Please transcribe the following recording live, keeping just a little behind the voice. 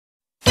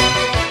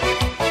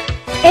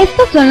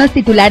Estos son los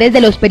titulares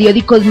de los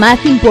periódicos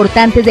más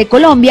importantes de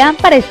Colombia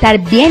para estar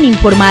bien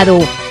informado.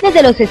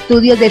 Desde los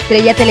estudios de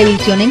Estrella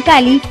Televisión en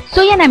Cali,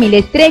 soy Ana Mil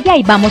Estrella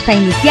y vamos a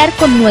iniciar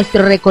con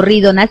nuestro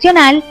recorrido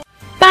nacional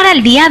para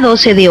el día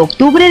 12 de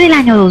octubre del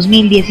año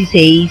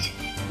 2016.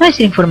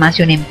 Nuestra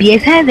información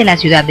empieza desde la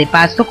ciudad de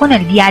Pasto con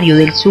el Diario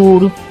del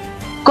Sur.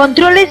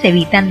 Controles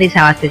evitan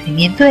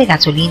desabastecimiento de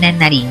gasolina en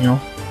Nariño.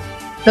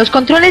 Los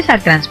controles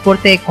al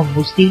transporte de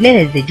combustible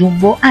desde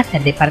Jumbo hasta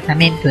el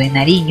departamento de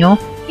Nariño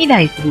y la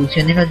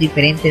distribución en los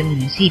diferentes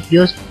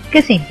municipios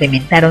que se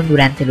implementaron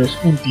durante los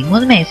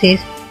últimos meses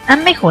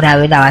han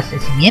mejorado el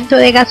abastecimiento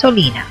de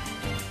gasolina.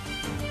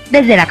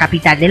 Desde la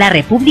capital de la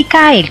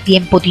República, El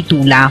Tiempo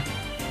titula: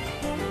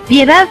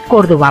 Piedad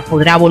Córdoba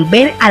podrá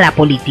volver a la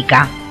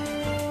política.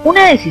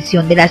 Una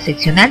decisión de la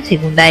seccional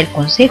segunda del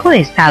Consejo de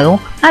Estado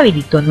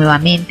habilitó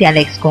nuevamente a la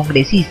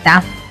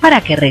excongresista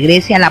para que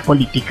regrese a la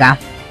política,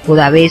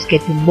 toda vez que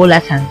tumbó la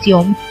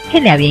sanción que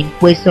le había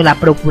impuesto la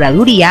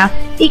Procuraduría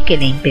y que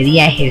le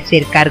impedía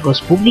ejercer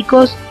cargos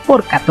públicos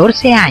por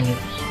 14 años.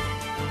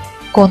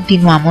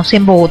 Continuamos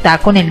en Bogotá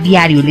con el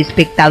diario El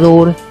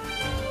Espectador.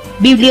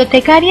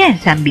 Bibliotecaria en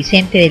San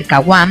Vicente del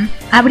Caguán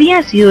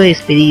habría sido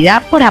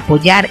despedida por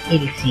apoyar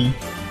el sí.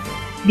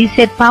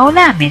 Lizeth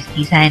Paola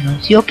Mezquiza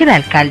denunció que el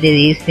alcalde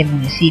de este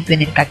municipio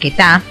en el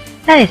Caquetá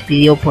la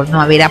despidió por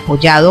no haber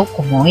apoyado,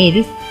 como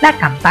él, la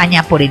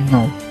campaña por el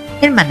no.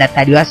 El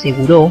mandatario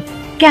aseguró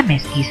que a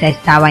Mezquiza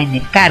estaba en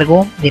el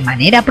cargo de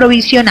manera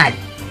provisional.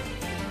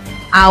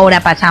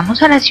 Ahora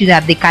pasamos a la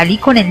ciudad de Cali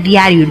con el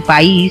diario El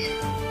País.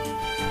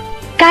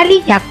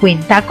 Cali ya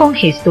cuenta con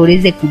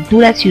gestores de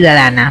cultura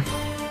ciudadana.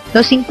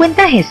 Los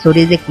 50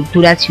 gestores de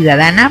cultura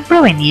ciudadana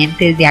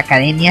provenientes de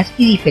academias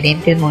y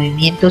diferentes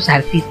movimientos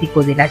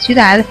artísticos de la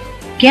ciudad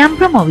que han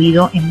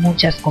promovido en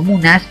muchas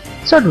comunas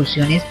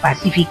soluciones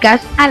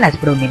pacíficas a las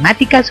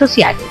problemáticas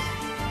sociales.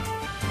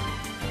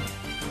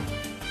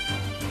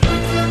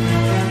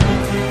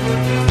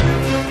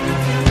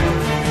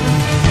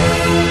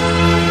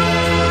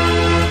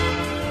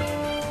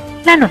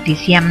 La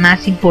noticia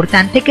más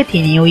importante que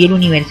tiene hoy el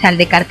Universal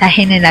de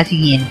Cartagena es la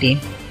siguiente.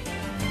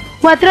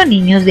 4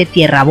 niños de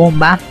Tierra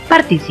Bomba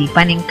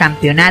participan en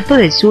campeonato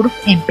de surf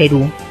en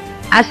Perú.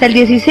 Hasta el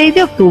 16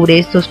 de octubre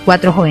estos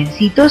 4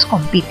 jovencitos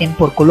compiten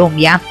por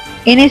Colombia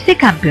en este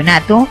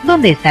campeonato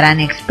donde estarán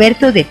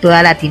expertos de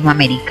toda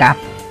Latinoamérica.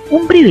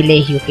 Un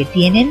privilegio que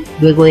tienen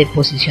luego de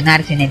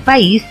posicionarse en el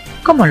país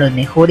como los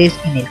mejores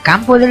en el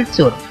campo del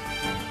surf.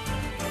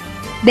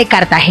 De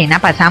Cartagena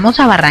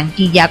pasamos a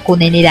Barranquilla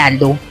con el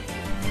Heraldo.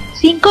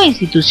 5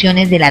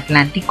 instituciones del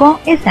Atlántico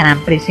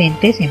estarán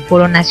presentes en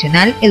Foro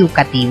Nacional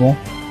Educativo.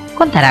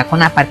 Contará con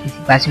la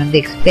participación de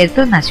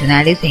expertos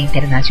nacionales e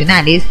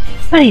internacionales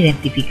para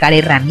identificar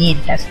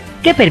herramientas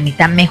que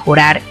permitan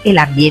mejorar el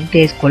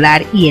ambiente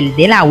escolar y el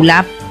del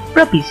aula,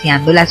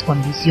 propiciando las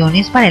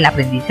condiciones para el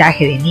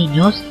aprendizaje de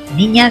niños,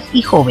 niñas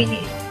y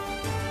jóvenes.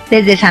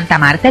 Desde Santa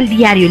Marta, el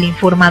diario El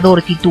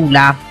Informador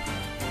titula: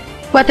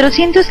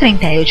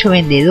 438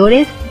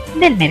 vendedores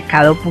del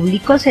mercado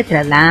público se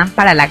trasladan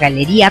para la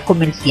galería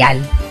comercial.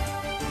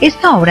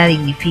 Esta obra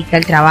dignifica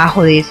el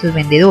trabajo de estos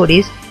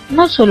vendedores,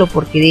 no solo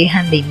porque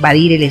dejan de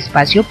invadir el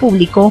espacio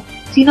público,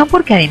 sino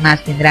porque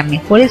además tendrán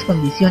mejores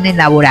condiciones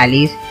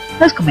laborales.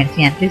 Los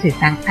comerciantes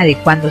están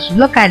adecuando sus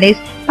locales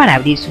para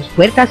abrir sus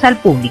puertas al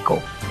público.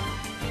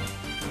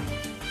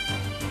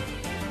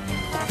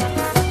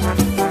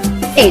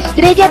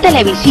 Estrella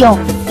Televisión,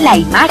 la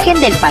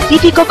imagen del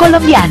Pacífico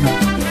colombiano.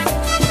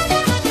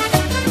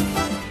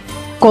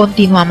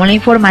 Continuamos la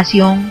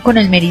información con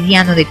el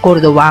Meridiano de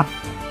Córdoba.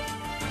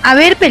 A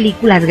ver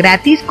películas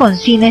gratis con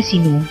Cine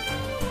Sinú.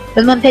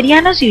 Los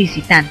monterianos y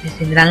visitantes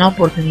tendrán la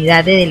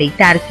oportunidad de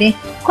deleitarse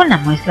con la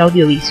muestra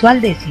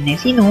audiovisual de Cine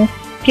Sinú,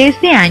 que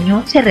este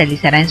año se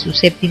realizará en su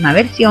 7ª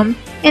versión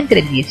entre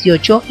el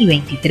 18 y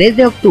 23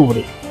 de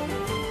octubre.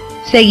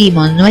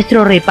 Seguimos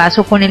nuestro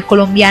repaso con el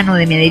colombiano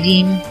de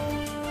Medellín.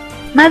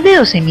 Más de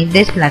 12.000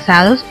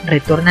 desplazados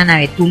retornan a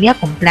Betulia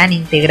con plan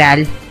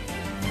integral.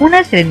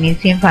 Unas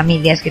 3.100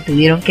 familias que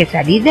tuvieron que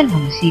salir del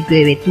municipio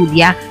de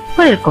Betulia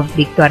por el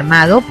conflicto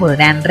armado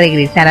podrán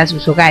regresar a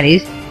sus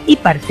hogares y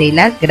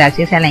parcelas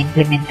gracias a la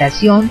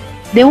implementación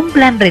de un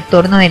plan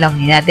retorno de la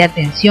Unidad de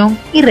Atención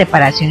y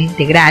Reparación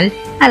Integral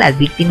a las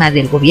víctimas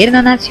del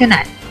Gobierno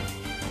Nacional.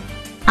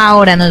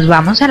 Ahora nos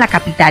vamos a la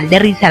capital de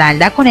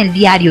Risaralda con el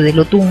diario del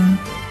Otún.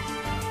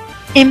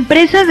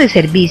 Empresas de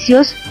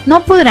servicios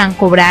no podrán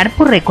cobrar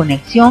por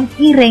reconexión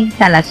y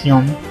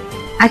reinstalación.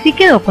 Así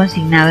quedó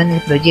consignado en el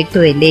proyecto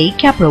de ley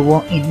que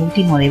aprobó en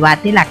último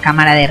debate la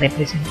Cámara de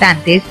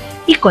Representantes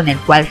y con el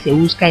cual se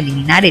busca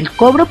eliminar el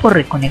cobro por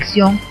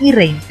reconexión y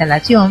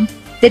reinstalación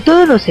de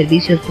todos los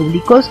servicios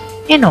públicos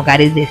en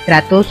hogares de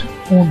estratos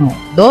 1,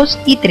 2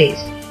 y 3.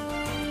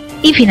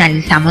 Y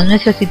finalizamos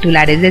nuestros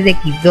titulares desde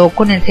Quibdó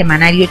con el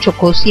semanario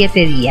Chocó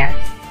 7 días.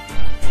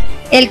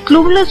 El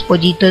club Los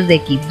Pollitos de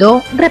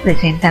Quibdó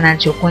representan al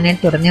Chocó en el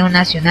torneo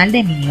nacional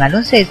de mini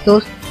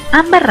baloncestos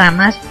ambas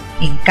ramas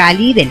en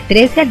Cali del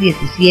 13 al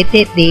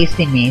 17 de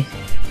este mes.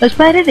 Los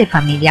padres de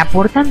familia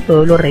aportan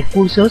todos los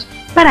recursos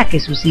para que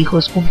sus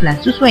hijos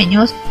cumplan sus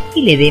sueños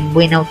y le den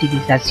buena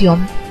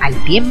utilización al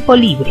tiempo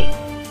libre.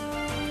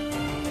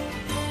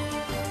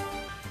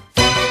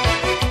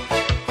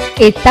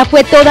 Esta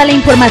fue toda la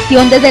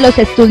información desde los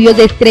estudios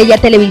de Estrella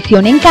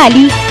Televisión en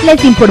Cali.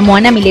 Les informó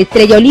Ana Mil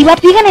Estrella Oliva.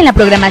 Sigan en la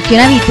programación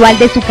habitual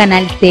de su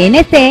canal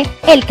CNC,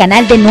 el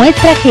canal de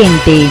nuestra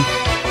gente.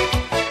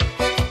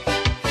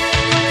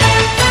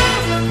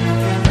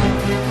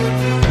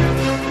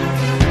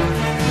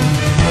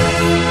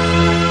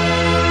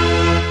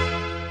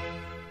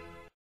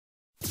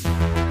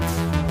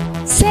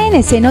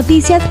 CNC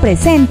Noticias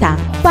presenta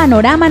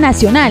Panorama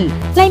Nacional,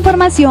 la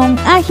información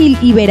ágil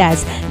y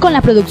veraz, con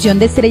la producción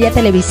de Estrella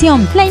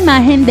Televisión, la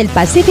imagen del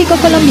Pacífico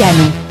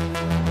colombiano.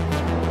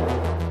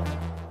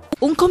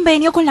 Un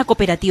convenio con la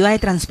Cooperativa de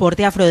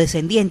Transporte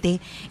Afrodescendiente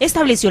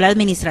estableció la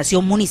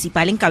administración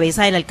municipal en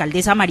cabeza de la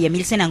alcaldesa María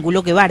Milsen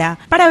Angulo Guevara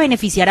para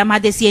beneficiar a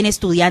más de 100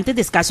 estudiantes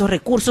de escasos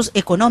recursos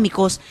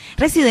económicos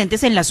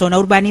residentes en la zona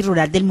urbana y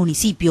rural del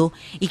municipio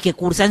y que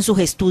cursan sus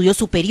estudios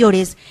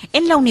superiores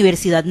en la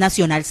Universidad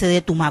Nacional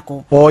sede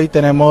Tumaco. Hoy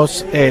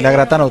tenemos la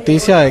grata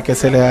noticia de que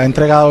se le ha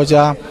entregado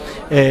ya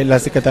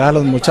las etiquetas a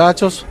los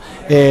muchachos.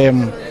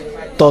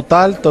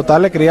 Total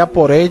alegría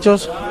por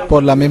ellos,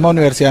 por la misma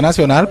Universidad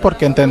Nacional,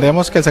 porque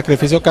entendemos que el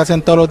sacrificio que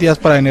hacen todos los días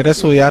para venir a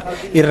estudiar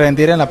y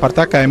rendir en la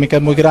parte académica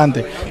es muy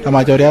grande. La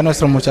mayoría de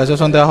nuestros muchachos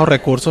son de bajos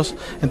recursos,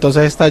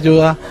 entonces esta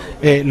ayuda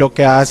lo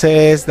que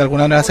hace es de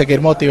alguna manera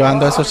seguir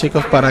motivando a esos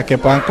chicos para que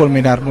puedan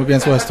culminar muy bien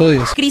sus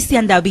estudios.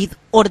 Cristian David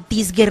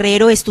Ortiz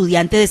Guerrero,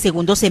 estudiante de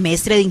segundo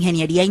semestre de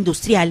Ingeniería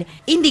Industrial,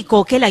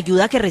 indicó que la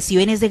ayuda que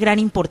reciben es de gran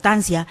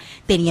importancia,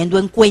 teniendo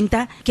en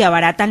cuenta que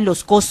abaratan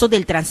los costos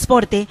del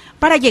transporte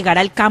para llegar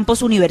al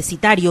campus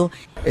universitario.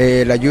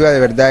 La ayuda de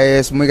verdad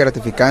es muy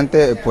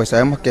gratificante, pues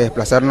sabemos que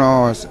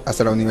desplazarnos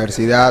hasta la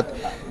universidad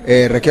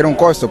requiere un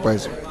costo,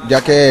 pues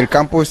ya que el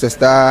campus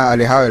está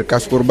alejado del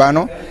casco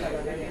urbano.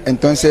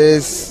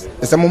 Entonces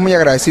estamos muy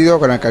agradecidos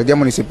con la alcaldía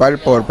municipal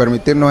por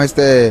permitirnos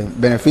este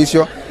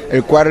beneficio,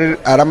 el cual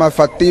hará más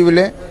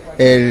factible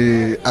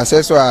el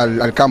acceso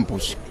al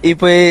campus. Y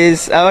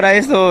pues ahora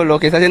esto, lo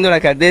que está haciendo la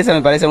alcaldesa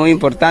me parece muy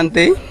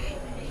importante,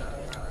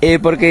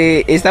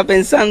 porque está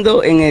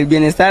pensando en el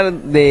bienestar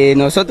de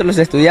nosotros los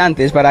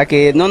estudiantes, para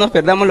que no nos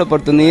perdamos la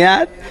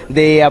oportunidad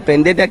de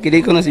aprender, de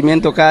adquirir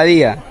conocimiento cada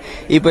día,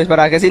 y pues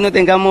para que así no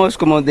tengamos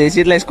como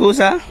decir la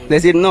excusa,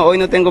 decir no, hoy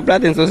no tengo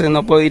plata, entonces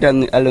no puedo ir a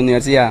la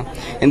universidad.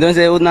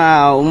 Entonces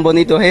un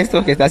bonito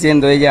gesto que está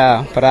haciendo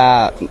ella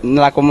para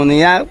la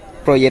comunidad,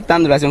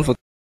 proyectándola hacia un futuro.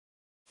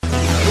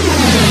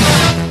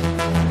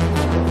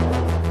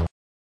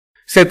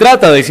 Se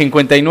trata de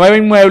 59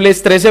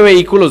 inmuebles, 13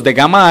 vehículos de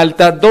gama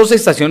alta, 2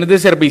 estaciones de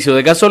servicio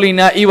de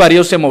gasolina y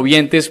varios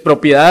semovientes,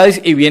 propiedades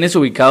y bienes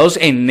ubicados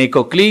en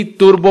Necoclí,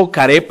 Turbo,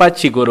 Carepa,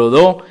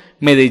 Chigorodó,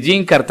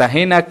 Medellín,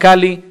 Cartagena,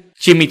 Cali,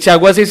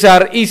 Chimichagua,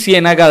 Cesar y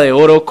Ciénaga de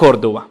Oro,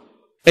 Córdoba.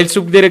 El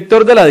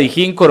subdirector de la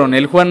Dijín,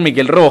 coronel Juan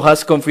Miguel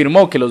Rojas,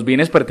 confirmó que los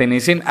bienes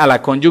pertenecen a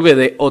la cónyuge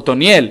de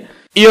Otoniel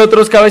y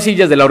otros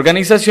cabecillas de la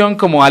organización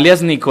como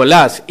alias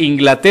Nicolás,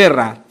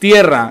 Inglaterra,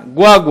 Tierra,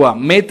 Guagua,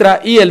 Metra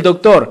y el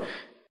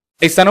Doctor.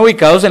 Están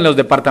ubicados en los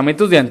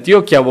departamentos de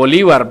Antioquia,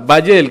 Bolívar,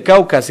 Valle del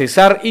Cauca,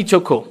 Cesar y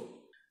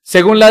Chocó.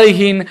 Según la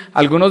Dijín,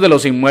 algunos de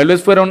los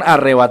inmuebles fueron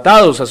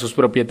arrebatados a sus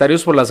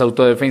propietarios por las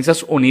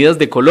Autodefensas Unidas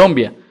de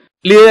Colombia,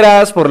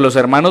 lideradas por los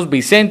hermanos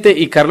Vicente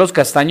y Carlos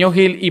Castaño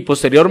Gil y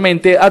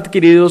posteriormente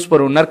adquiridos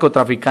por un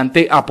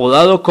narcotraficante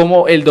apodado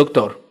como el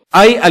Doctor.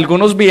 Hay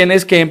algunos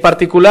bienes que en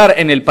particular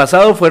en el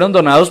pasado fueron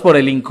donados por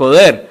el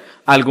INCODER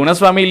a algunas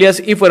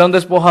familias y fueron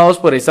despojados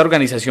por esta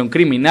organización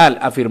criminal,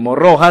 afirmó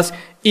Rojas,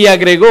 y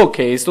agregó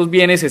que estos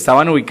bienes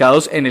estaban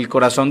ubicados en el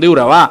corazón de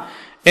Urabá,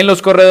 en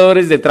los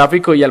corredores de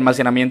tráfico y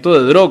almacenamiento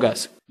de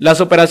drogas.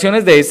 Las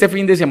operaciones de este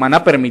fin de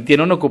semana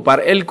permitieron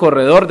ocupar el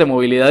corredor de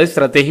movilidad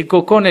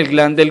estratégico con el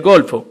Clan del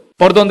Golfo,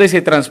 por donde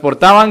se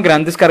transportaban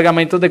grandes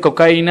cargamentos de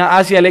cocaína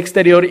hacia el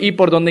exterior y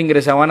por donde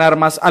ingresaban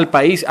armas al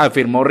país,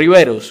 afirmó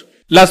Riveros.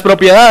 Las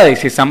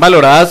propiedades están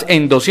valoradas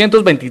en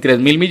 223.000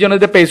 millones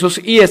de pesos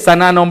y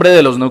están a nombre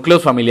de los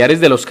núcleos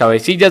familiares de los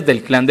cabecillas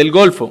del Clan del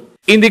Golfo,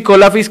 indicó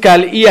la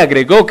fiscal, y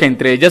agregó que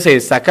entre ellas se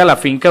destaca la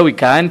finca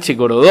ubicada en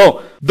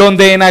Chigorodó,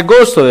 donde en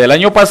agosto del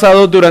año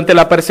pasado, durante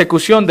la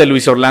persecución de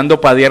Luis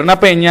Orlando Padierna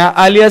Peña,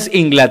 alias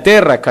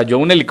Inglaterra, cayó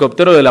un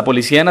helicóptero de la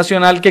Policía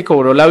Nacional que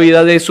cobró la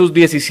vida de sus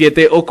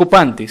 17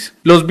 ocupantes.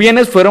 Los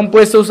bienes fueron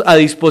puestos a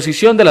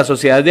disposición de la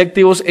Sociedad de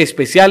Activos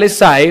Especiales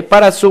SAE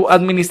para su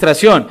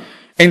administración.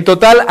 En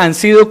total han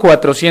sido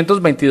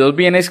 422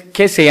 bienes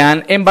que se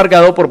han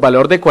embargado por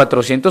valor de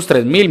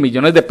 403.000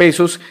 millones de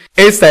pesos.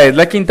 Esta es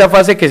la quinta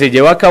fase que se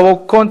lleva a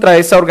cabo contra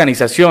esta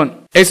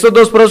organización. Estos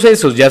dos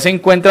procesos ya se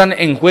encuentran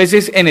en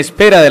jueces en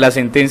espera de la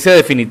sentencia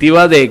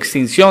definitiva de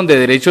extinción de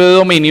derecho de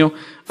dominio,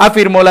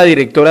 afirmó la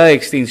directora de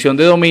extinción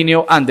de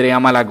dominio, Andrea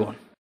Malagón.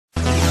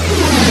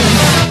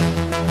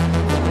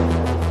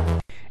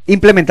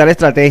 Implementar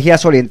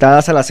estrategias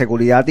orientadas a la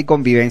seguridad y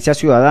convivencia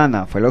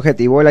ciudadana fue el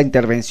objetivo de la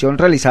intervención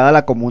realizada en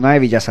la comuna de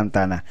Villa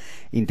Santana.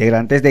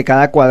 Integrantes de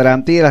cada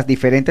cuadrante y de las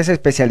diferentes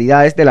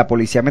especialidades de la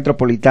Policía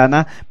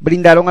Metropolitana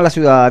brindaron a la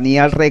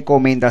ciudadanía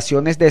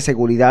recomendaciones de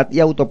seguridad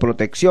y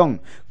autoprotección,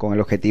 con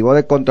el objetivo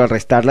de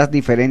contrarrestar las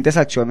diferentes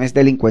acciones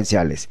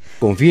delincuenciales.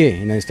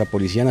 Confíe en nuestra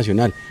Policía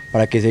Nacional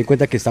para que se dé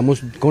cuenta que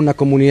estamos con la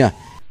comunidad.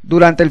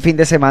 Durante el fin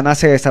de semana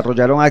se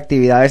desarrollaron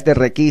actividades de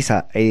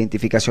requisa e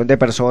identificación de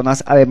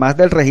personas, además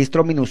del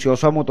registro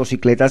minucioso a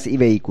motocicletas y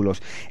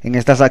vehículos. En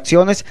estas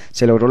acciones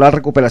se logró la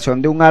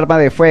recuperación de un arma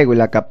de fuego y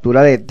la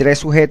captura de 3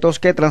 sujetos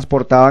que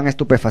transportaban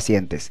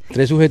estupefacientes.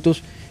 3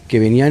 sujetos que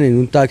venían en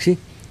un taxi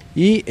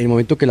y en el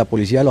momento que la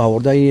policía los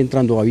aborda ahí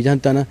entrando a Villa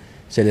Santana,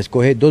 se les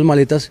coge 2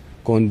 maletas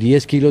con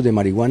 10 kilos de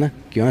marihuana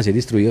que iban a ser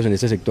distribuidos en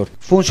este sector.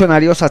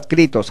 Funcionarios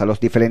adscritos a los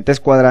diferentes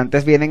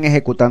cuadrantes vienen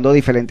ejecutando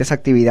diferentes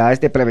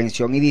actividades de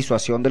prevención y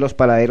disuasión de los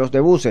paraderos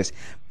de buses,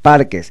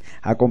 parques,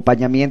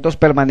 acompañamientos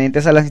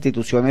permanentes a las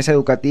instituciones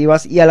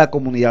educativas y a la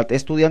comunidad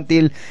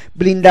estudiantil,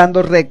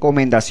 brindando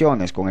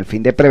recomendaciones con el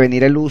fin de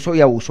prevenir el uso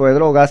y abuso de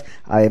drogas,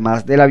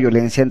 además de la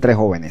violencia entre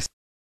jóvenes.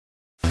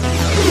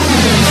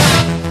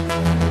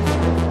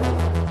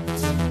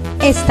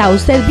 Está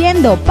usted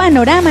viendo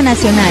Panorama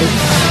Nacional.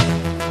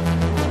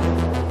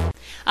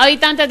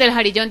 Habitantes del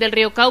Jarillón del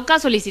río Cauca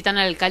solicitan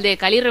al alcalde de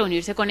Cali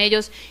reunirse con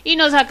ellos y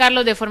no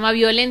sacarlos de forma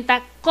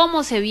violenta,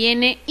 como se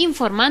viene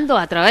informando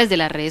a través de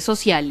las redes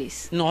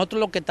sociales. Nosotros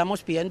lo que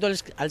estamos pidiendo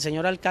al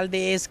señor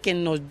alcalde es que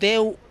nos dé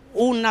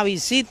una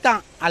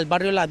visita al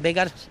barrio Las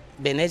Vegas,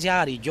 Venecia,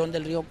 Jarillón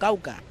del río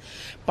Cauca,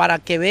 para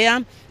que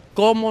vean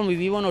cómo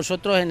vivimos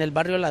nosotros en el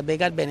barrio Las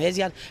Vegas,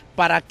 Venecia,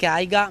 para que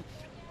haya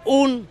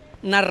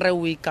una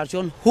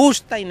reubicación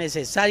justa y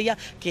necesaria,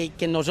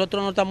 que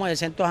nosotros no estamos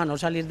exentos a no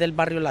salir del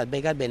barrio Las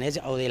Vegas,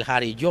 Venecia o del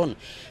Jarillón.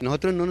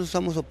 Nosotros no nos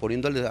estamos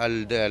oponiendo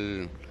al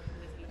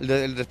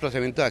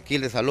desplazamiento de aquí,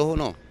 el desalojo,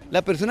 no.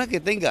 La persona que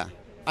tenga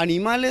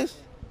animales,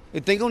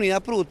 que tenga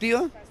unidad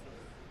productiva,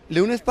 le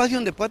dé un espacio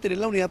donde pueda tener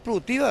la unidad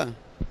productiva.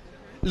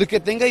 El que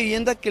tenga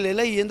vivienda, que le dé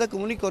la vivienda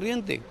común y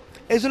corriente.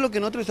 Eso es lo que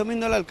nosotros estamos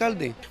viendo al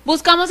alcalde.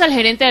 Buscamos al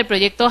gerente del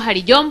proyecto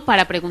Jarillón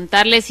para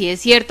preguntarle si es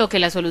cierto que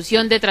la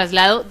solución de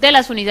traslado de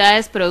las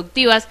unidades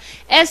productivas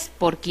es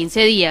por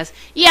 15 días,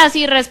 y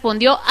así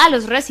respondió a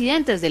los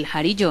residentes del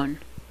Jarillón.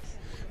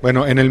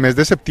 Bueno, en el mes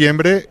de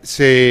septiembre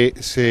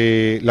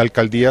la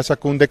alcaldía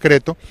sacó un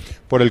decreto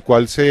por el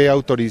cual se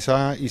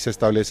autoriza y se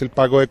establece el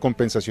pago de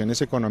compensaciones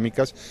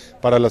económicas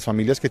para las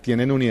familias que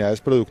tienen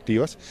unidades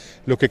productivas.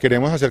 Lo que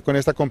queremos hacer con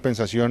esta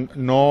compensación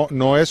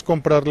no es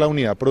comprar la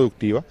unidad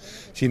productiva,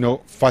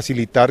 sino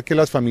facilitar que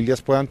las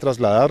familias puedan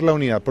trasladar la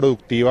unidad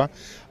productiva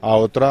a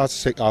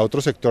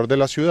otro sector de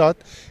la ciudad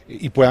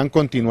y puedan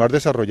continuar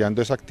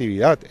desarrollando esa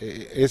actividad.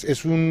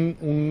 Es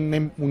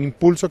un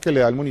impulso que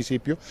le da al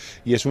municipio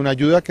y es una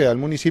ayuda que da al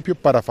municipio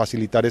para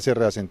facilitar ese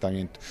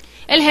reasentamiento.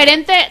 El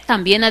gerente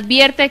también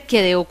advierte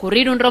que de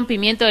ocurrir un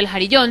rompimiento del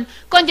Jarillón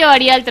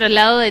conllevaría el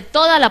traslado de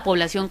toda la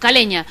población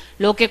caleña,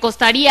 lo que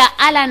costaría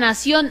a la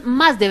nación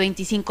más de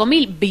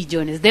 25.000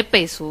 billones de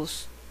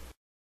pesos.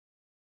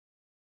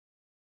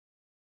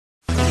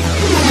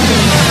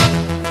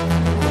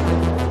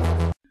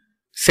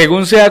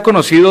 Según se ha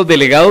conocido,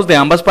 delegados de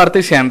ambas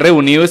partes se han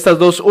reunido estas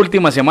 2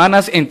 últimas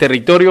semanas en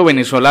territorio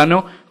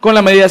venezolano con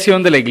la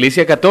mediación de la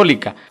Iglesia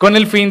Católica, con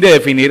el fin de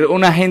definir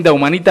una agenda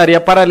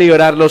humanitaria para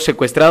liberar los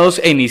secuestrados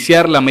e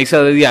iniciar la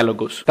mesa de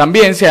diálogos.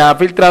 También se ha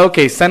filtrado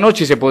que esta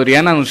noche se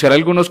podrían anunciar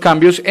algunos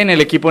cambios en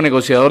el equipo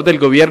negociador del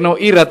gobierno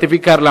y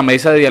ratificar la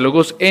mesa de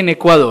diálogos en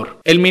Ecuador.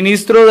 El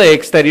ministro de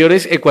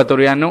Exteriores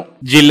ecuatoriano,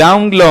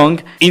 Gilaun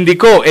Long,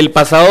 indicó el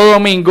pasado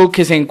domingo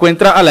que se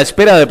encuentra a la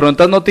espera de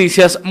prontas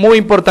noticias muy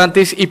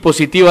importantes y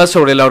positivas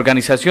sobre la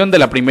organización de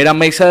la primera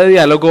mesa de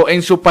diálogo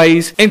en su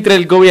país entre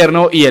el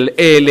gobierno y el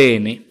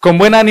ELN. Con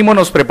buen ánimo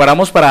nos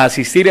preparamos para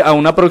asistir a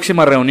una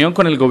próxima reunión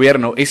con el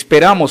gobierno.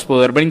 Esperamos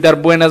poder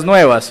brindar buenas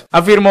nuevas,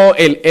 afirmó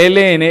el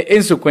ELN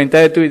en su cuenta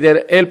de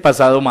Twitter el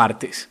pasado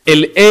martes.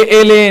 El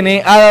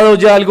ELN ha dado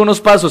ya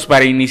algunos pasos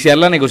para iniciar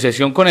la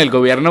negociación con el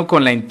gobierno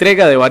con la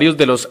entrega de varios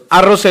de los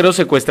arroceros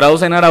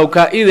secuestrados en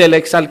Arauca y del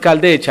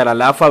exalcalde de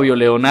Charalá, Fabio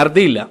León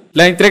Ardila.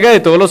 La entrega de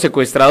todos los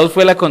secuestrados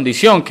fue la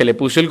condición que le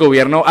puso el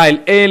gobierno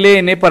al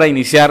ELN para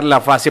iniciar la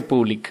fase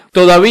pública.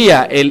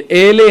 Todavía el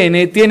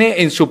ELN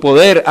tiene en su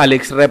poder al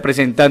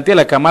exrepresentante de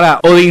la Cámara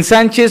Odín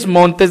Sánchez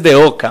Montes de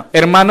Oca,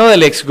 hermano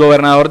del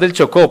exgobernador del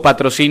Chocó,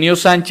 Patrocinio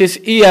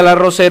Sánchez, y al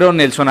arrocero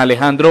Nelson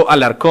Alejandro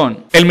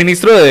Alarcón. El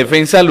ministro de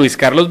Defensa, Luis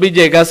Carlos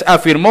Villegas,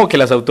 afirmó que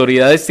las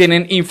autoridades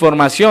tienen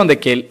información de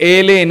que el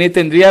ELN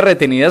tendría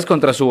retenidas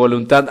contra su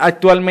voluntad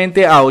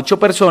actualmente a 8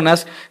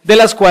 personas, de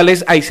las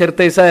cuales hay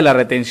certeza de la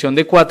retención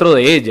de 4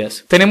 de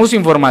ellas. Tenemos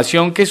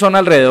información que son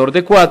alrededor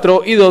de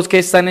 4 y 2 que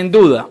están en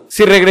duda.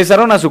 Si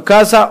regresaron a su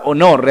casa o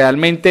no,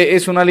 realmente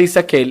es una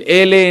lista que el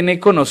ELN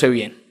conoce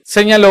bien,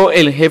 señaló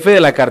el jefe de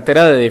la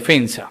cartera de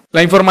defensa.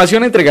 La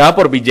información entregada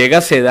por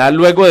Villegas se da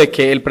luego de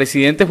que el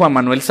presidente Juan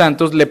Manuel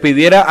Santos le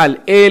pidiera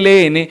al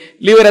ELN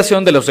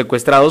liberación de los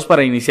secuestrados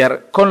para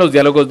iniciar con los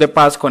diálogos de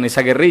paz con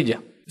esa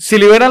guerrilla. Si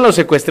liberan los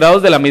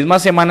secuestrados de la misma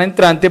semana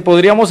entrante,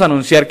 podríamos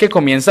anunciar que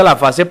comienza la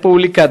fase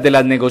pública de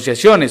las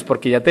negociaciones,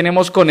 porque ya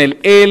tenemos con el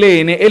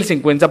ELN el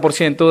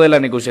 50% de la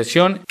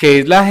negociación, que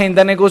es la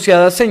agenda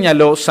negociada,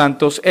 señaló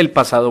Santos el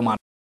pasado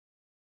martes.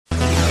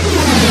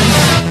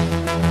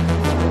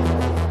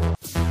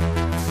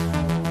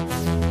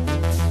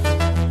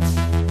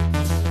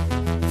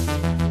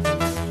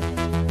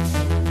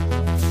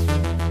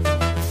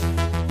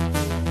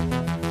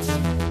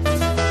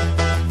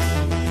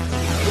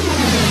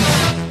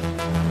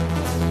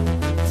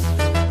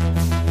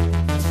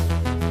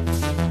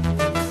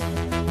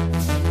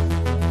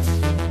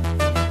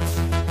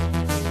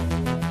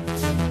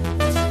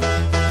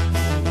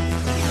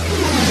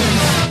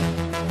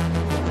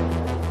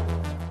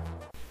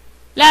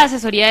 La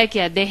Asesoría de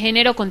Equidad de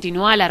Género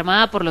continúa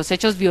alarmada por los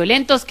hechos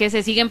violentos que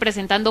se siguen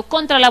presentando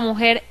contra la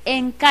mujer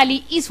en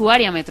Cali y su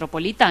área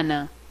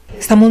metropolitana.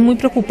 Estamos muy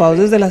preocupados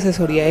desde la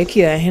Asesoría de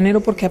Equidad de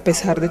Género porque a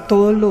pesar de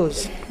todos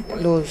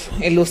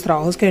los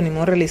trabajos que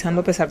venimos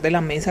realizando, a pesar de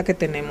la mesa que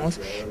tenemos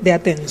de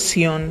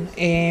atención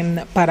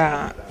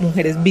para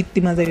mujeres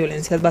víctimas de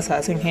violencias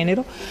basadas en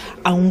género,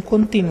 aún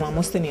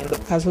continuamos teniendo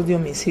casos de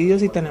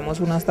homicidios y tenemos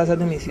unas tasas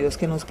de homicidios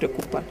que nos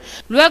preocupan.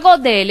 Luego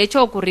del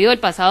hecho ocurrido el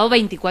pasado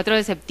 24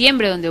 de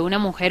septiembre, donde una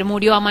mujer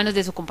murió a manos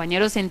de su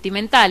compañero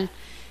sentimental,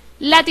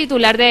 la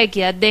titular de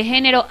Equidad de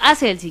Género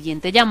hace el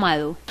siguiente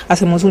llamado.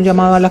 Hacemos un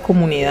llamado a la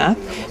comunidad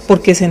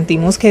porque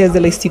sentimos que desde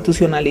la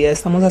institucionalidad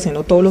estamos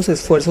haciendo todos los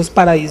esfuerzos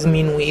para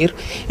disminuir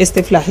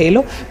este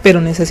flagelo,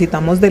 pero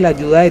necesitamos de la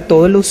ayuda de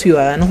todos los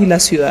ciudadanos y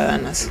las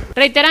ciudadanas.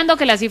 Reiterando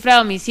que la cifra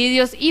de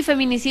homicidios y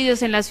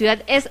feminicidios en la ciudad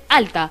es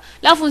alta,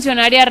 la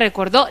funcionaria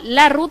recordó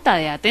la ruta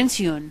de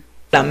atención.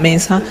 La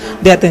mesa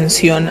de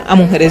atención a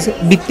mujeres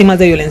víctimas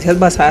de violencias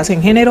basadas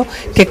en género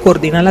que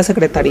coordina la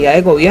Secretaría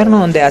de Gobierno,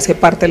 donde hace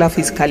parte la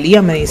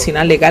Fiscalía,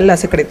 Medicina Legal, la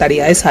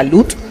Secretaría de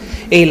Salud,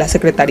 la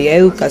Secretaría de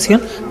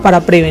Educación,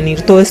 para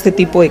prevenir todo este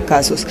tipo de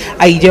casos.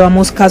 Ahí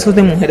llevamos casos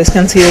de mujeres que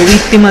han sido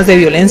víctimas de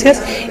violencias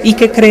y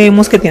que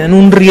creemos que tienen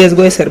un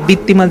riesgo de ser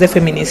víctimas de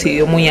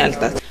feminicidio muy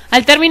altas.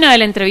 Al término de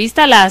la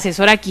entrevista, la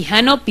asesora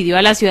Quijano pidió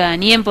a la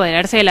ciudadanía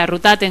empoderarse de la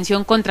ruta de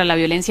atención contra la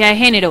violencia de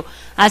género,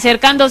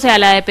 acercándose a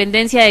la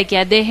dependencia de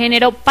Equidad de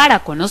Género para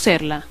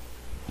conocerla.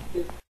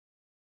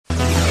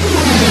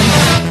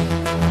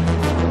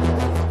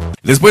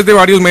 Después de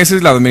varios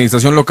meses, la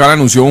administración local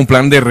anunció un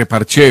plan de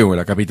reparcheo en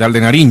la capital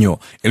de Nariño,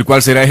 el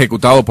cual será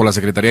ejecutado por la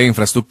Secretaría de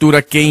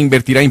Infraestructura, que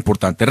invertirá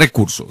importantes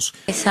recursos.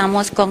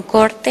 Empezamos con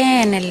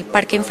corte en el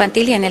parque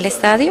infantil y en el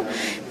estadio,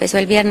 empezó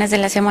el viernes de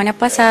la semana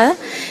pasada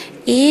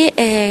y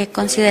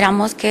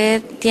consideramos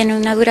que tiene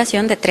una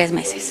duración de 3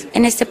 meses.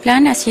 En este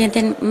plan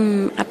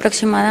ascienden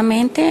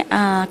aproximadamente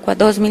a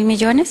 2.000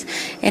 millones.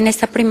 En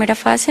esta primera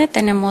fase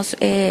tenemos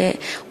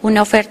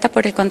una oferta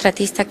por el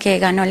contratista que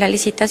ganó la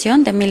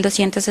licitación de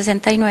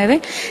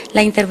 1.269,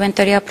 la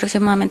interventoría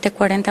aproximadamente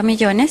 40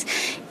 millones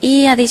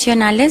y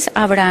adicionales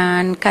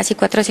habrán casi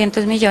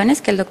 400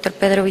 millones que el doctor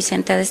Pedro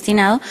Vicente ha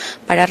destinado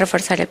para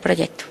reforzar el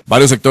proyecto.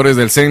 Varios sectores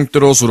del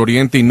centro,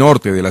 suroriente y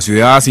norte de la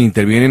ciudad se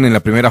intervienen en la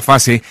primera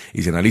fase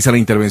y se analiza la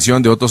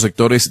intervención de otros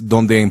sectores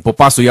donde en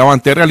Popasto y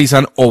Avante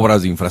realizan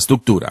obras de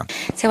infraestructura.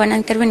 Se van a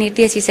intervenir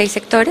 16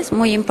 sectores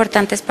muy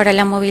importantes para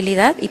la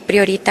movilidad y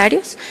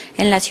prioritarios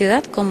en la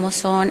ciudad, como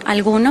son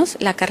algunos,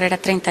 la carrera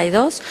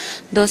 32,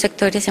 2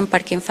 sectores en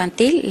parque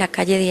infantil, la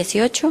calle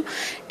 18,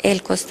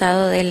 el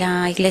costado de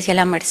la iglesia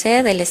La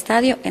Merced, el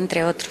estadio,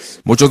 entre otros.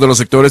 Muchos de los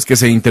sectores que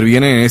se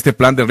intervienen en este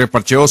plan de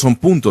reparcheo son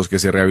puntos que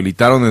se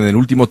rehabilitaron en el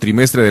último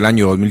trimestre del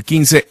año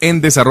 2015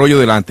 en desarrollo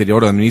de la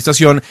anterior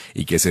administración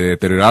y que se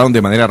deterioraron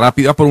de manera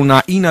rápida por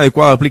una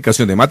inadecuada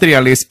aplicación de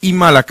materiales y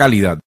mala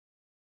calidad.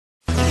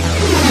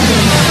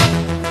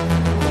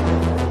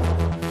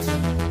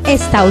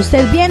 Está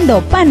usted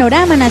viendo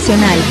Panorama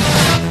Nacional.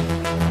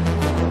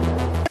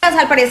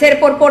 Al parecer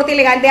por porte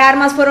ilegal de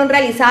armas fueron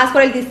realizadas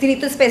por el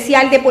Distrito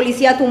Especial de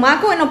Policía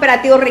Tumaco en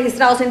operativos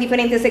registrados en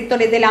diferentes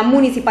sectores de la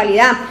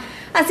municipalidad.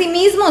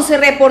 Asimismo, se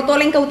reportó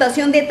la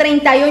incautación de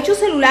 38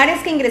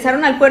 celulares que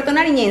ingresaron al puerto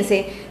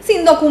nariñense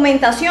sin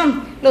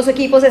documentación. Los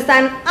equipos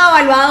están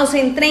avaluados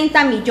en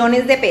 30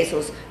 millones de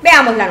pesos.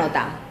 Veamos la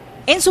nota.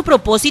 En su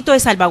propósito de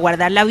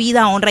salvaguardar la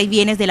vida, honra y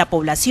bienes de la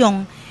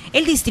población,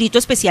 el Distrito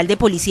Especial de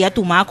Policía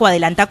Tumaco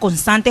adelanta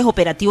constantes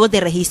operativos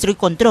de registro y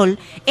control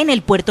en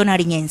el puerto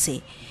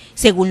nariñense.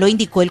 Según lo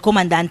indicó el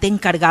comandante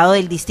encargado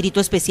del Distrito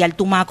Especial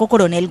Tumaco,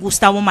 coronel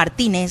Gustavo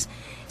Martínez,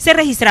 se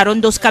registraron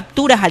 2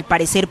 capturas al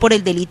parecer por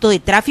el delito de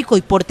tráfico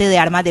y porte de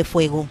armas de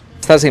fuego.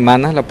 Esta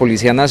semana la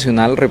Policía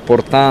Nacional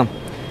reporta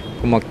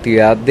como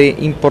actividad de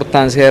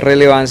importancia, de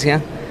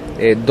relevancia,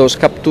 2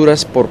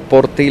 capturas por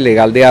porte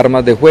ilegal de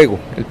armas de fuego.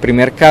 El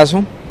primer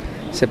caso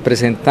se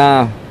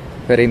presenta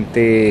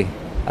frente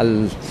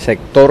al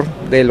sector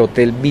del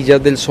Hotel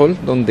Villas del Sol,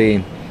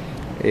 donde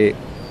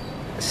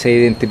se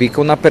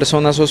identifica una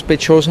persona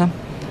sospechosa.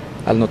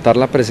 Al notar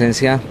la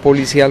presencia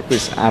policial,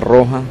 pues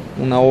arroja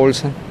una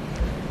bolsa.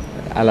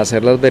 Al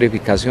hacer las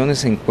verificaciones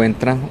se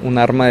encuentra un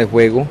arma de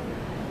fuego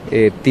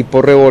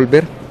tipo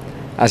revólver.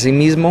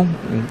 Asimismo,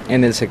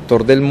 en el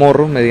sector del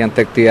Morro,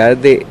 mediante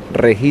actividades de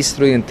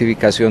registro e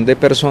identificación de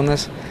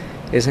personas,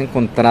 es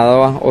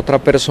encontrada otra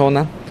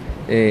persona.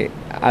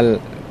 Al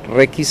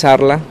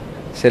requisarla,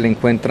 se le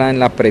encuentra en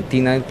la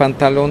pretina del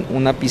pantalón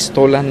una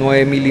pistola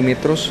 9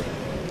 milímetros,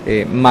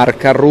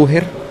 marca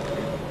Ruger.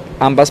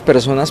 Ambas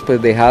personas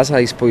pues dejadas a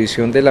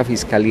disposición de la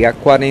Fiscalía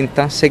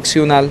 40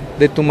 Seccional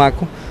de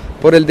Tumaco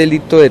por el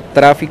delito de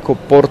tráfico,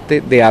 porte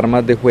de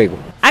armas de juego.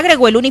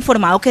 Agregó el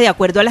uniformado que de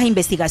acuerdo a las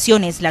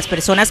investigaciones, las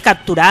personas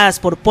capturadas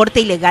por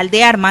porte ilegal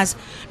de armas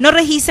no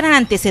registran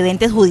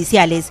antecedentes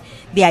judiciales,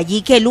 de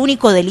allí que el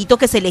único delito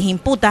que se les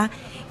imputa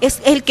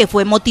es el que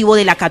fue motivo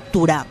de la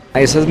captura.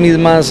 Esas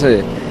mismas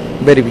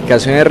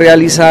verificaciones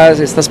realizadas,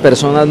 estas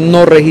personas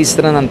no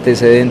registran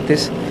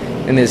antecedentes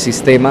en el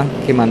sistema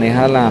que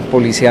maneja la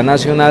Policía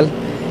Nacional,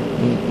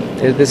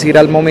 es decir,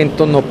 al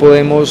momento no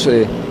podemos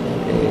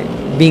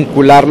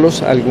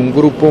vincularlos a algún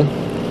grupo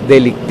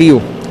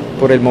delictivo.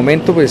 Por el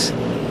momento pues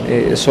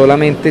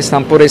solamente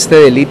están por este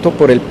delito,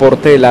 por el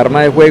porte del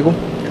arma de juego.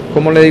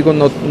 Como le digo,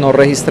 no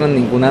registran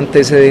ningún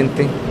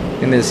antecedente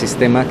en el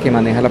sistema que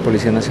maneja la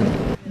Policía Nacional.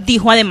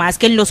 Dijo además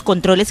que en los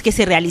controles que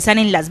se realizan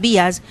en las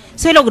vías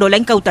se logró la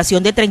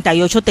incautación de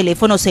 38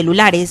 teléfonos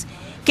celulares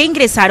que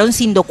ingresaron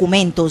sin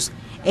documentos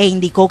e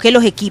indicó que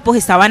los equipos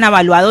estaban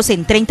avaluados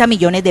en 30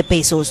 millones de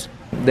pesos.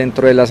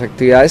 Dentro de las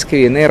actividades que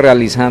viene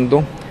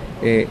realizando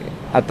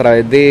a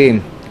través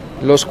de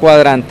los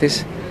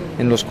cuadrantes,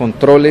 en los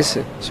controles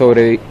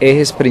sobre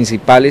ejes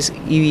principales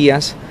y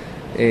vías,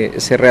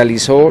 se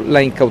realizó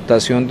la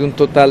incautación de un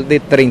total de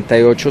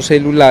 38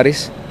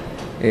 celulares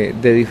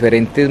de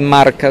diferentes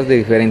marcas, de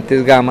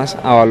diferentes gamas,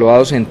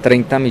 avaluados en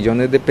 30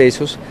 millones de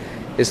pesos.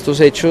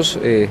 Estos hechos,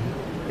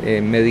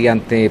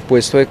 mediante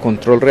puesto de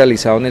control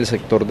realizado en el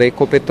sector de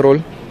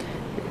Ecopetrol,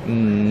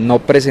 no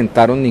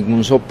presentaron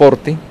ningún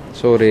soporte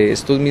sobre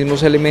estos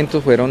mismos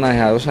elementos, fueron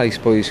dejados a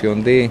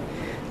disposición de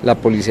la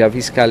Policía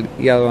Fiscal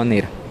y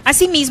Aduanera.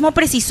 Asimismo,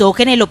 precisó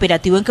que en el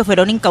operativo en que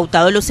fueron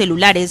incautados los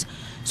celulares,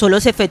 solo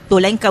se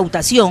efectuó la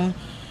incautación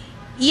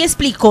y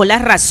explicó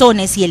las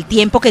razones y el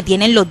tiempo que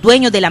tienen los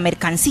dueños de la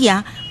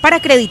mercancía para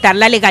acreditar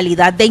la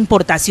legalidad de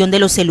importación de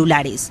los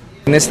celulares.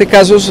 En este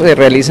caso se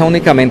realiza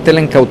únicamente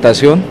la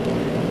incautación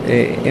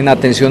en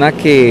atención a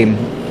que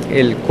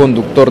el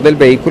conductor del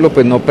vehículo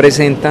pues no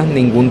presenta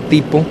ningún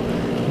tipo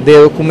de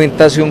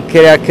documentación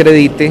que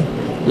acredite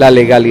la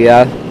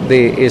legalidad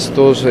de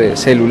estos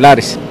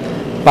celulares.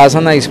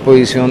 Pasan a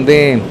disposición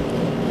de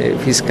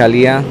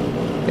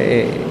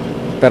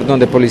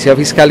Policía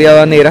Fiscal y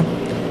Aduanera.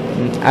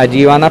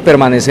 Allí van a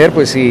permanecer,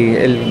 pues si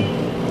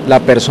la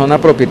persona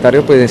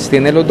propietaria pues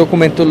tiene los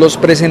documentos, los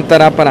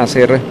presentará para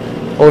ser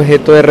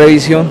objeto de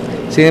revisión.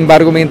 Sin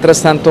embargo,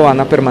 mientras tanto van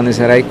a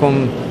permanecer ahí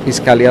con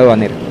Fiscalía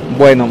Aduanera.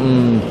 Bueno,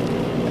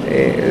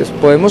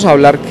 podemos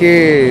hablar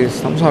que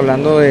estamos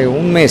hablando de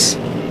un mes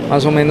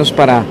más o menos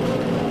para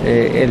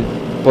el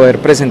poder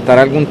presentar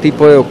algún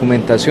tipo de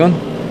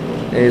documentación.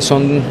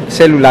 Son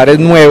celulares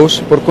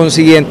nuevos, por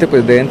consiguiente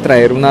pues deben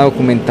traer una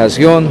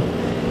documentación.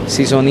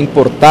 Si son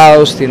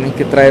importados tienen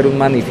que traer un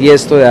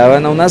manifiesto de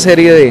aduana, una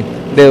serie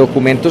de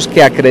documentos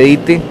que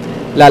acredite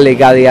la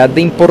legalidad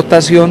de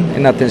importación,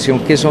 en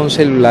atención que son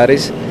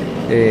celulares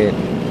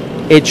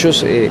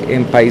hechos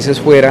en países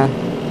fuera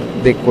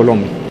de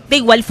Colombia. De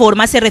igual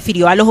forma se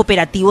refirió a los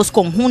operativos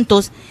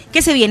conjuntos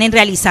que se vienen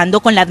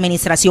realizando con la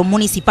administración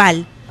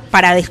municipal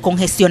para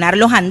descongestionar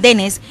los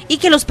andenes y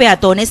que los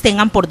peatones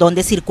tengan por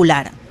dónde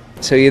circular.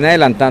 Se viene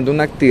adelantando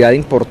una actividad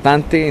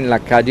importante en la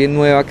calle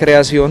Nueva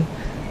Creación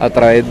a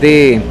través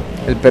del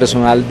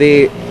personal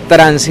de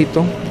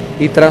tránsito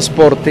y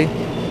transporte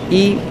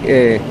y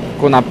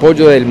con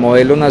apoyo del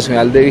modelo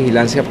nacional de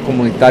vigilancia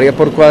comunitaria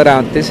por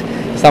cuadrantes.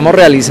 Estamos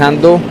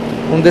realizando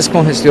un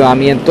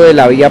descongestionamiento de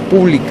la vía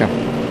pública,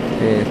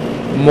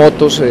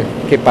 motos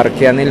que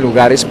parquean en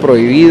lugares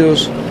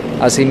prohibidos,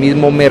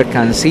 asimismo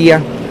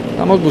mercancía.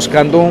 Estamos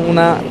buscando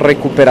una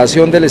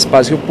recuperación del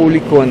espacio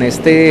público en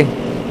este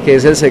que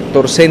es el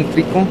sector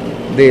céntrico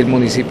del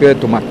municipio de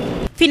Tumaco.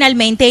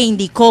 Finalmente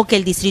indicó que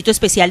el Distrito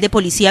Especial de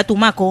Policía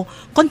Tumaco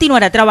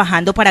continuará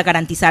trabajando para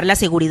garantizar la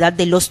seguridad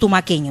de los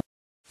tumaqueños.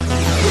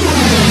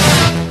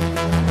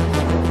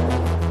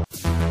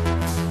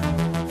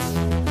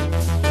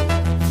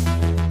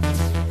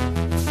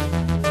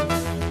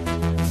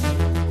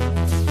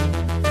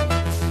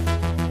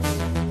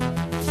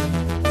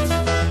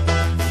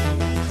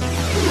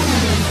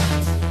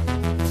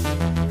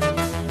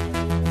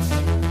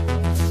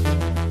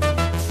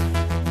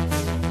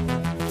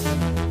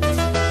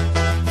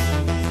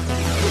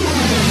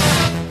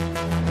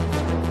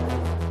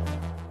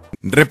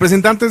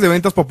 Representantes de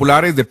ventas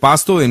populares de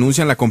Pasto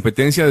denuncian la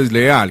competencia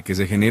desleal que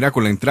se genera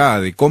con la entrada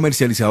de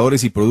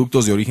comercializadores y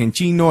productos de origen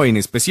chino, en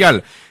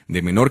especial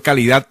de menor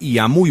calidad y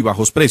a muy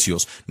bajos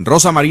precios.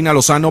 Rosa Marina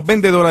Lozano,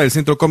 vendedora del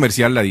centro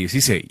comercial La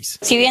 16.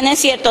 Si bien es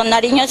cierto,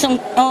 Nariño es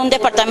un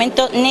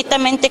departamento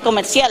netamente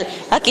comercial.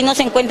 Aquí no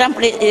se encuentran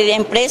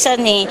empresas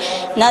ni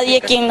nadie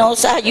quien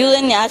nos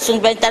ayude a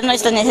solventar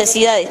nuestras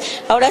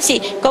necesidades. Ahora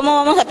sí, ¿cómo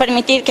vamos a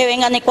permitir que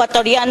vengan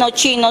ecuatorianos,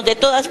 chinos, de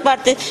todas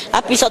partes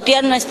a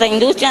pisotear nuestra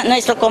industria,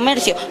 nuestro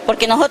comercio?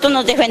 Porque nosotros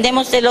nos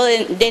defendemos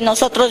de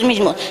nosotros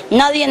mismos.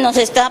 Nadie nos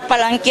está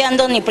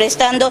palanqueando ni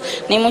prestando,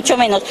 ni mucho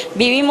menos.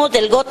 Vivimos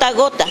del gota a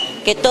gota,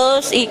 que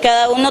todos y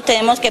cada uno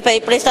tenemos que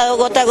pedir prestado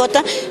gota a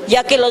gota,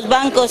 ya que los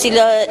bancos y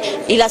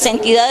las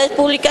entidades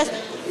públicas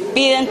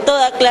piden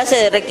toda clase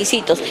de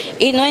requisitos.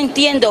 Y no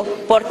entiendo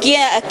por qué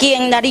aquí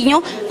en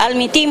Nariño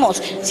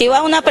admitimos, si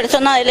va una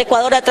persona del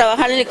Ecuador a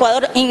trabajar en el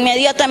Ecuador,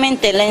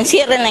 inmediatamente la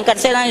encierran, la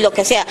encarcelan y lo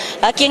que sea.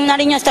 Aquí en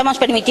Nariño estamos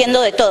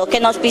permitiendo de todo,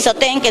 que nos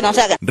pisoteen, que nos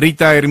hagan.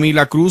 Rita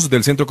Hermila Cruz,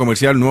 del centro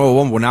comercial Nuevo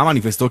Bomboná,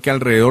 manifestó que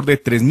alrededor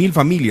de 3.000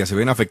 familias se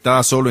ven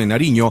afectadas solo en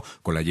Nariño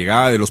con la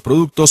llegada de los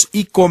productos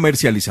y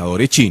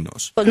comercializadores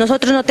chinos.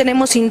 Nosotros no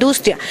tenemos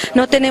industria,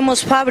 no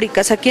tenemos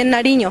fábricas aquí en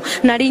Nariño.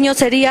 Nariño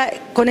sería,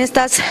 con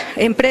estas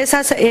empresas,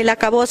 el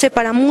acabose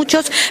para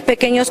muchos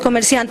pequeños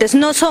comerciantes.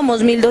 No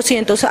somos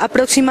 1.200,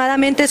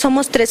 aproximadamente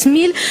somos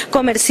 3.000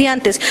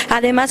 comerciantes.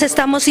 Además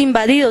estamos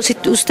invadidos. Si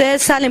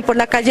ustedes salen por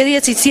la calle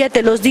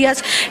 17 los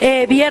días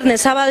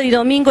viernes, sábado y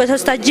domingo, eso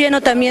está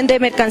lleno también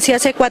de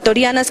mercancías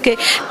ecuatorianas que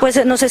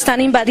pues nos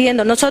están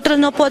invadiendo. Nosotros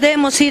no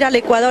podemos ir al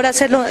Ecuador a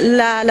hacer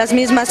las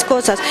mismas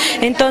cosas.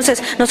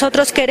 Entonces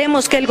nosotros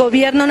queremos que el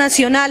gobierno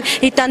nacional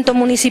y tanto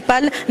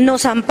municipal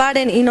nos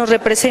amparen y nos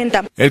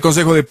representan. El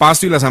Consejo de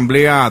Pasto y la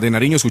Asamblea de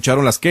Nariño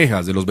escucharon las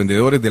quejas de los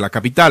vendedores de la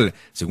capital.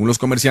 Según los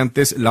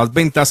comerciantes, las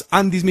ventas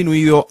han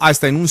disminuido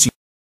hasta en un 5%.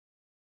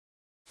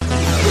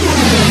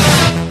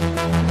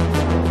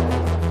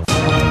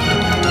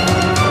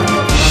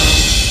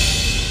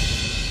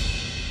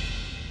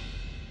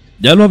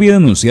 Ya lo había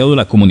denunciado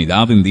la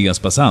comunidad en días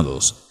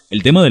pasados.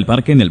 El tema del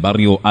parque en el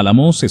barrio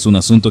Álamos es un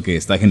asunto que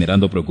está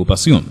generando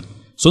preocupación.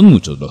 Son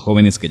muchos los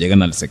jóvenes que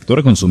llegan al sector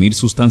a consumir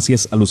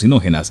sustancias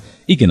alucinógenas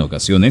y que en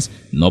ocasiones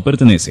no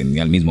pertenecen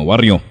ni al mismo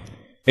barrio.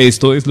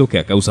 Esto es lo que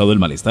ha causado el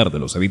malestar de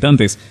los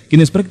habitantes,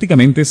 quienes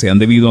prácticamente se han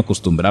debido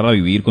acostumbrar a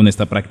vivir con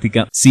esta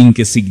práctica sin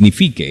que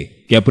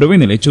signifique que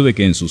aprueben el hecho de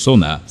que en su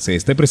zona se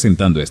esté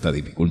presentando esta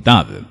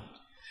dificultad.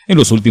 En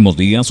los últimos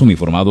días,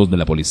 uniformados de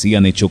la policía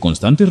han hecho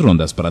constantes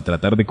rondas para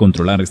tratar de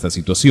controlar esta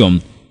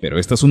situación, pero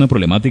esta es una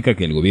problemática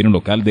que el gobierno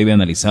local debe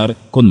analizar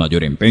con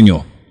mayor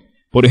empeño.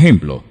 Por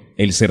ejemplo,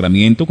 el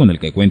cerramiento con el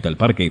que cuenta el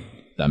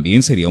parque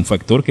también sería un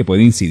factor que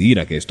puede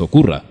incidir a que esto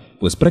ocurra,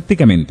 pues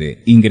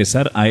prácticamente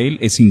ingresar a él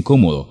es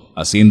incómodo,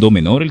 haciendo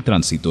menor el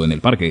tránsito en el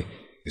parque.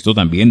 Esto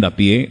también da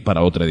pie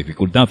para otra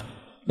dificultad.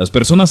 Las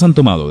personas han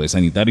tomado de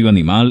sanitario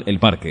animal el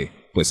parque,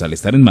 pues al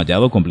estar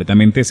enmallado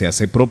completamente se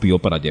hace propio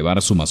para llevar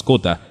a su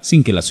mascota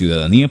sin que la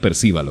ciudadanía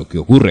perciba lo que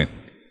ocurre.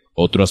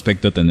 Otro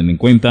aspecto a tener en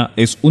cuenta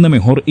es una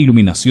mejor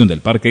iluminación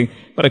del parque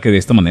para que de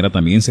esta manera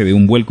también se dé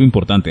un vuelco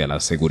importante a la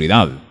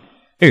seguridad.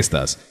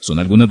 Estas son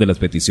algunas de las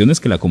peticiones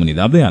que la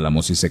comunidad de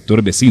Álamos y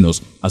sector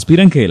vecinos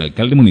aspiran que el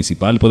alcalde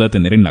municipal pueda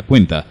tener en la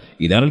cuenta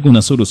y dar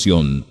alguna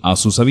solución a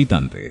sus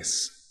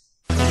habitantes.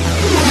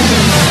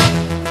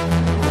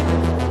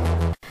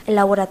 El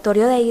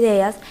Laboratorio de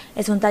Ideas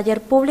es un taller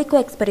público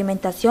de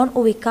experimentación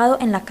ubicado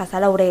en la Casa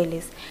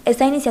Laureles.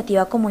 Esta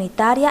iniciativa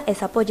comunitaria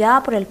es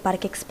apoyada por el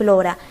Parque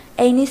Explora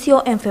e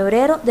inició en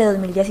febrero de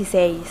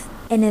 2016.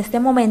 En este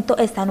momento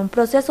está en un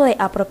proceso de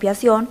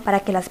apropiación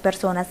para que las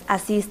personas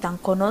asistan,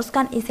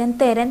 conozcan y se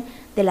enteren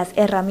de las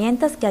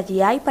herramientas que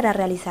allí hay para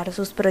realizar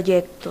sus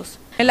proyectos.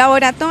 El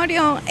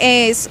laboratorio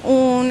es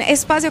un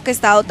espacio que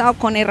está dotado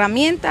con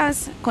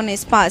herramientas, con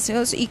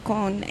espacios y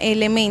con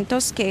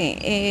elementos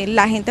que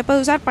la gente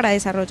puede usar para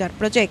desarrollar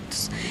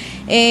proyectos.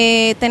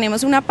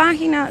 Tenemos una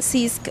página,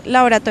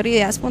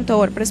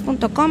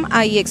 cisclaboratorioideas.wordpress.com,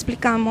 ahí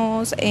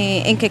explicamos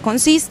en qué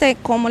consiste,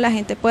 cómo la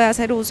gente puede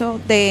hacer uso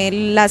de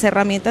las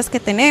herramientas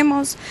que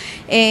tenemos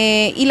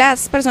y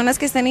las personas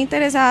que estén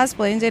interesadas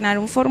pueden llenar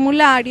un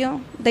formulario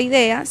de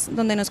ideas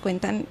donde nos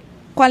cuentan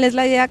cuál es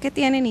la idea que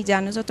tienen y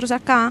ya nosotros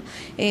acá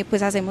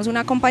pues hacemos un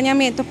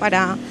acompañamiento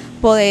para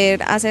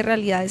poder hacer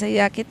realidad esa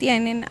idea que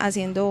tienen,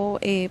 haciendo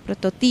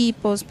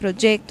prototipos,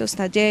 proyectos,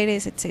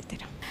 talleres,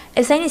 etcétera.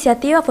 Esta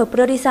iniciativa fue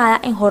priorizada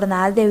en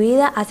jornadas de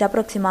vida hace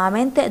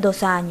aproximadamente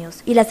 2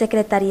 años y la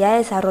Secretaría de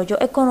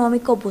Desarrollo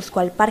Económico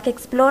buscó al Parque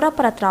Explora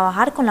para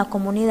trabajar con la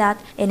comunidad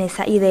en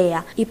esa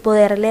idea y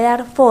poderle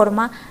dar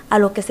forma a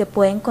lo que se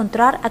puede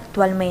encontrar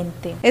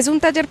actualmente. Es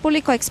un taller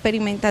público de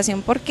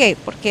experimentación, ¿por qué?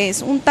 Porque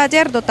es un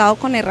taller dotado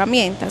con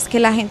herramientas que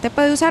la gente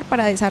puede usar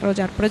para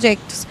desarrollar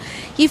proyectos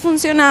y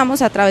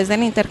funcionamos a través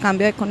del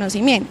intercambio de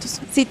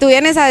conocimientos. Si tú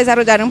vienes a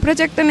desarrollar un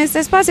proyecto en este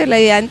espacio, la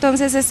idea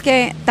entonces es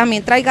que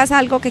también traigas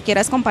algo que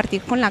quieras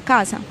compartir con la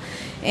casa,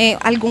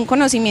 algún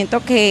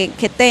conocimiento que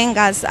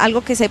tengas,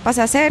 algo que sepas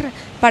hacer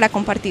para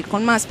compartir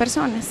con más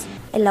personas.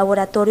 El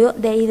laboratorio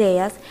de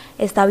ideas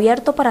está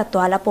abierto para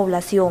toda la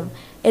población.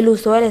 El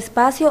uso del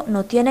espacio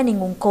no tiene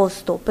ningún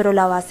costo, pero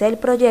la base del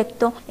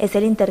proyecto es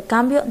el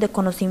intercambio de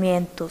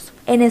conocimientos.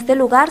 En este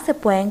lugar se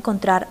puede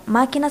encontrar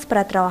máquinas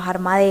para trabajar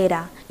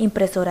madera,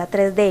 impresora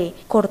 3D,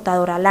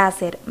 cortadora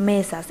láser,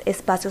 mesas,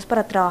 espacios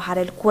para trabajar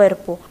el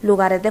cuerpo,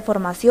 lugares de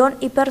formación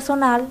y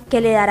personal que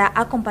le dará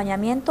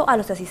acompañamiento a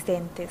los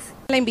asistentes.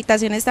 La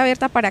invitación está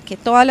abierta para que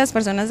todas las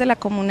personas de la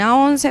Comuna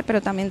 11,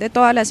 pero también de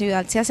toda la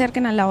ciudad, se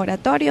acerquen al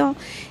laboratorio.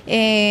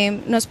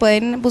 Nos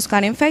pueden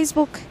buscar en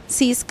Facebook,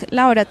 CISC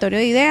Laboratorio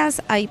de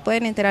Ideas, ahí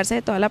pueden enterarse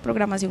de toda la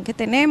programación que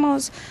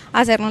tenemos,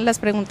 hacernos las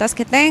preguntas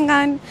que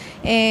tengan.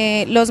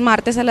 Los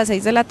martes a las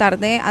 6 de la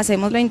tarde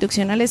hacemos la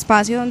inducción al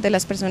espacio, donde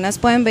las personas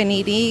pueden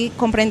venir y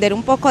comprender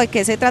un poco de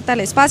qué se trata el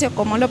espacio,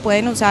 cómo lo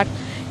pueden usar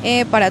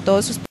para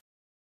todos sus.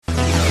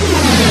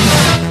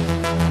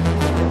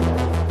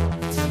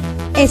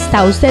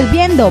 Está usted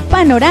viendo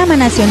Panorama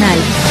Nacional.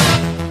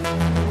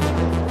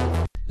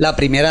 La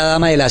primera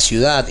dama de la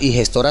ciudad y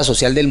gestora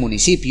social del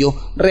municipio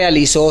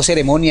realizó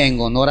ceremonia en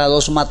honor a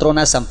 2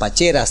 matronas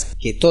zampacheras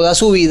que toda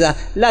su vida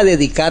la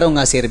dedicaron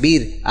a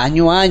servir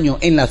año a año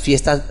en las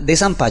fiestas de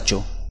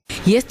Zampacho.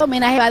 Y este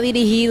homenaje va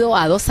dirigido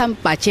a 2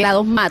 zampacheras,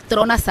 2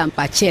 matronas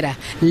zampacheras,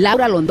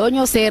 Laura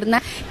Londoño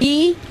Serna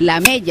y La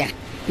Mella,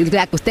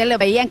 la que ustedes le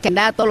veían que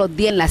andaba todos los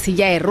días en la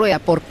silla de ruedas.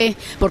 ¿Por qué?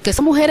 Porque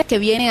son mujeres que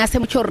vienen hace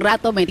mucho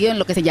rato metidos en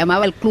lo que se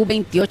llamaba el Club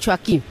 28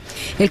 aquí.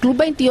 El Club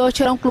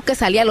 28 era un club que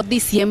salía los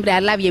diciembre a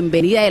dar la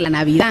bienvenida de la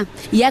Navidad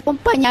y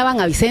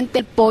acompañaban a Vicente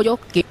el Pollo,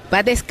 que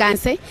paz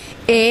descanse,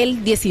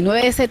 el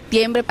 19 de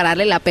septiembre para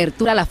darle la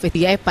apertura a las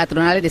festividades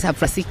patronales de San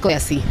Francisco de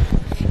Asís.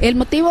 El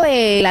motivo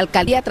de la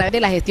alcaldía, a través de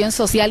la gestión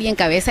social y en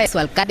cabeza de su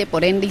alcalde,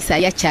 por ende,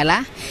 Isaías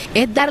Chalá,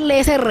 es darle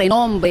ese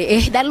renombre,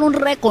 es darle un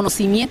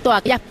reconocimiento a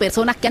aquellas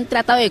personas que han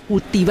tratado de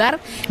cultivar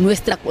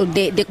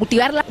de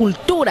cultivar la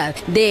cultura,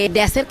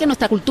 de hacer que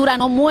nuestra cultura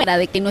no muera,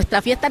 de que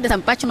nuestras fiestas de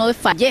Zampacho no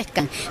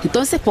desfallezcan.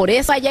 Entonces, por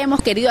eso allá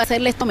hemos querido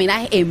hacerle este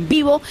homenaje en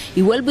vivo,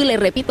 y vuelvo y le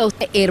repito a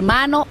usted,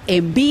 hermano,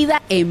 en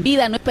vida,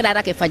 no esperar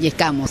a que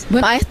fallezcamos.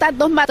 Bueno, a estas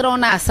 2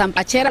 matronas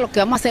zampacheras, lo que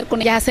vamos a hacer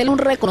con ellas es hacerle un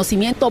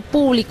reconocimiento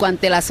público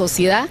ante la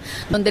sociedad,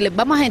 donde les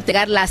vamos a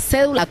entregar la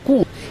cédula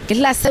Q, que es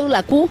la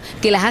cédula Q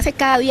que las hace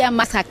cada día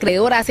más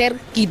acreedoras a ser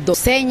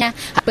quitdoseñas,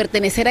 a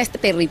pertenecer a este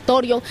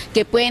territorio,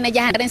 que pueden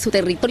ellas andar en su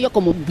territorio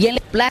como bien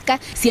les plazca,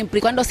 siempre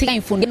y cuando sigan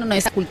infundiendo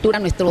esa cultura a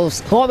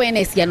nuestros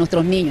jóvenes y a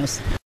nuestros niños.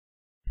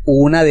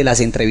 Una de las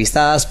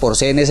entrevistadas por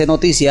CNC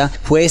Noticia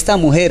fue esta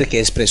mujer que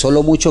expresó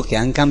lo mucho que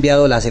han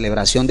cambiado la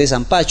celebración de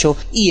Zampacho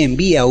y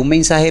envía un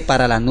mensaje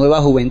para la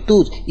nueva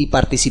juventud y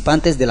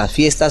participantes de las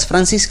fiestas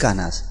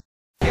franciscanas.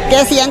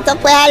 Que siento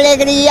pues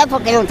alegría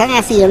porque lo están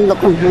haciendo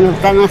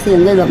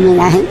el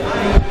homenaje.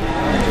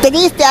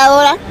 Triste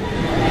ahora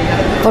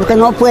porque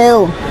no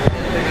puedo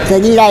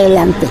seguir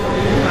adelante.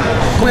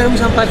 ¿Cómo era un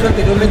Zampacho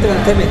anteriormente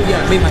cuando usted metía?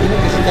 Me imagino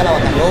que sí, ya la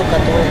vaca loca,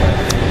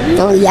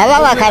 todo. Ya la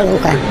vaca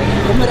loca.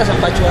 ¿Cómo era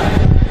Zampacho?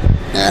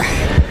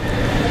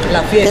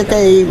 La fiesta. ¿Qué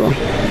te digo?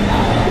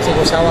 ¿Se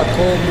gozaba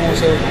cómo?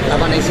 ¿Se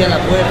amanecía en la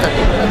puerta?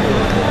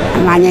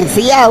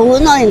 Amanecía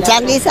uno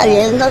entrando y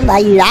saliendo,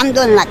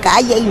 bailando en la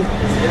calle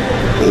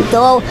y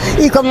todo.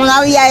 Y como no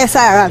había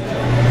esa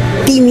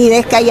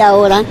timidez que hay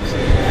ahora,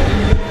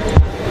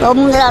 todo el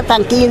mundo era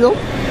tranquilo.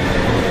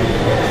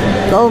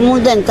 Todo el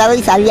mundo entraba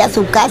y salía a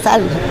su casa,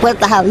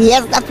 puertas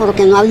abiertas,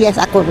 porque no había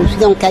esa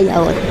corrupción que hay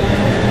ahora.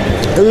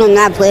 Uno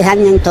nada puede dejar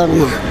ni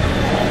entornar.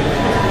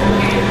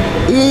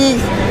 Y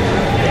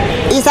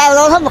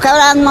sabroso porque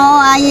ahora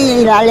no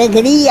hay la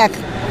alegría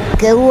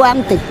que hubo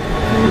antes.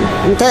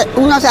 Entonces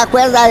uno se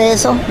acuerda de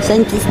eso, se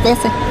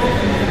entristece.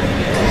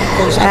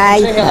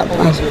 Ay,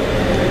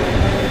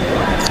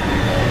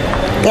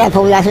 que la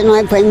población no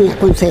se puede ni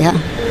aconsejar.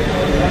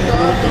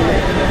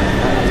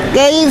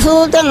 Que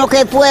disfruten lo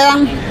que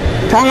puedan,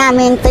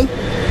 sanamente,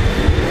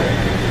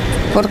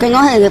 porque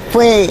no se les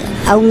puede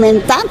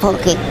aumentar,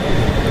 porque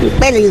es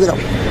peligro.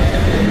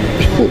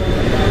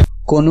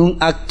 Con un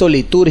acto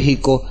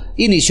litúrgico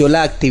inició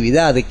la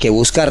actividad que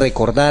busca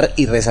recordar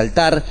y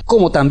resaltar,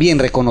 como también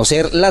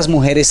reconocer las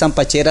mujeres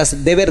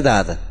zampacheras de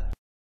verdad.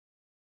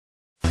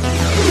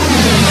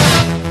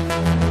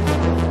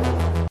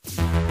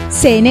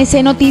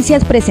 CNC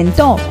Noticias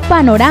presentó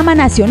Panorama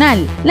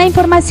Nacional, la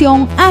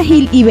información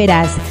ágil y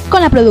veraz,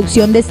 con la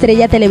producción de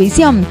Estrella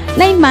Televisión,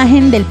 la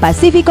imagen del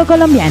Pacífico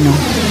colombiano.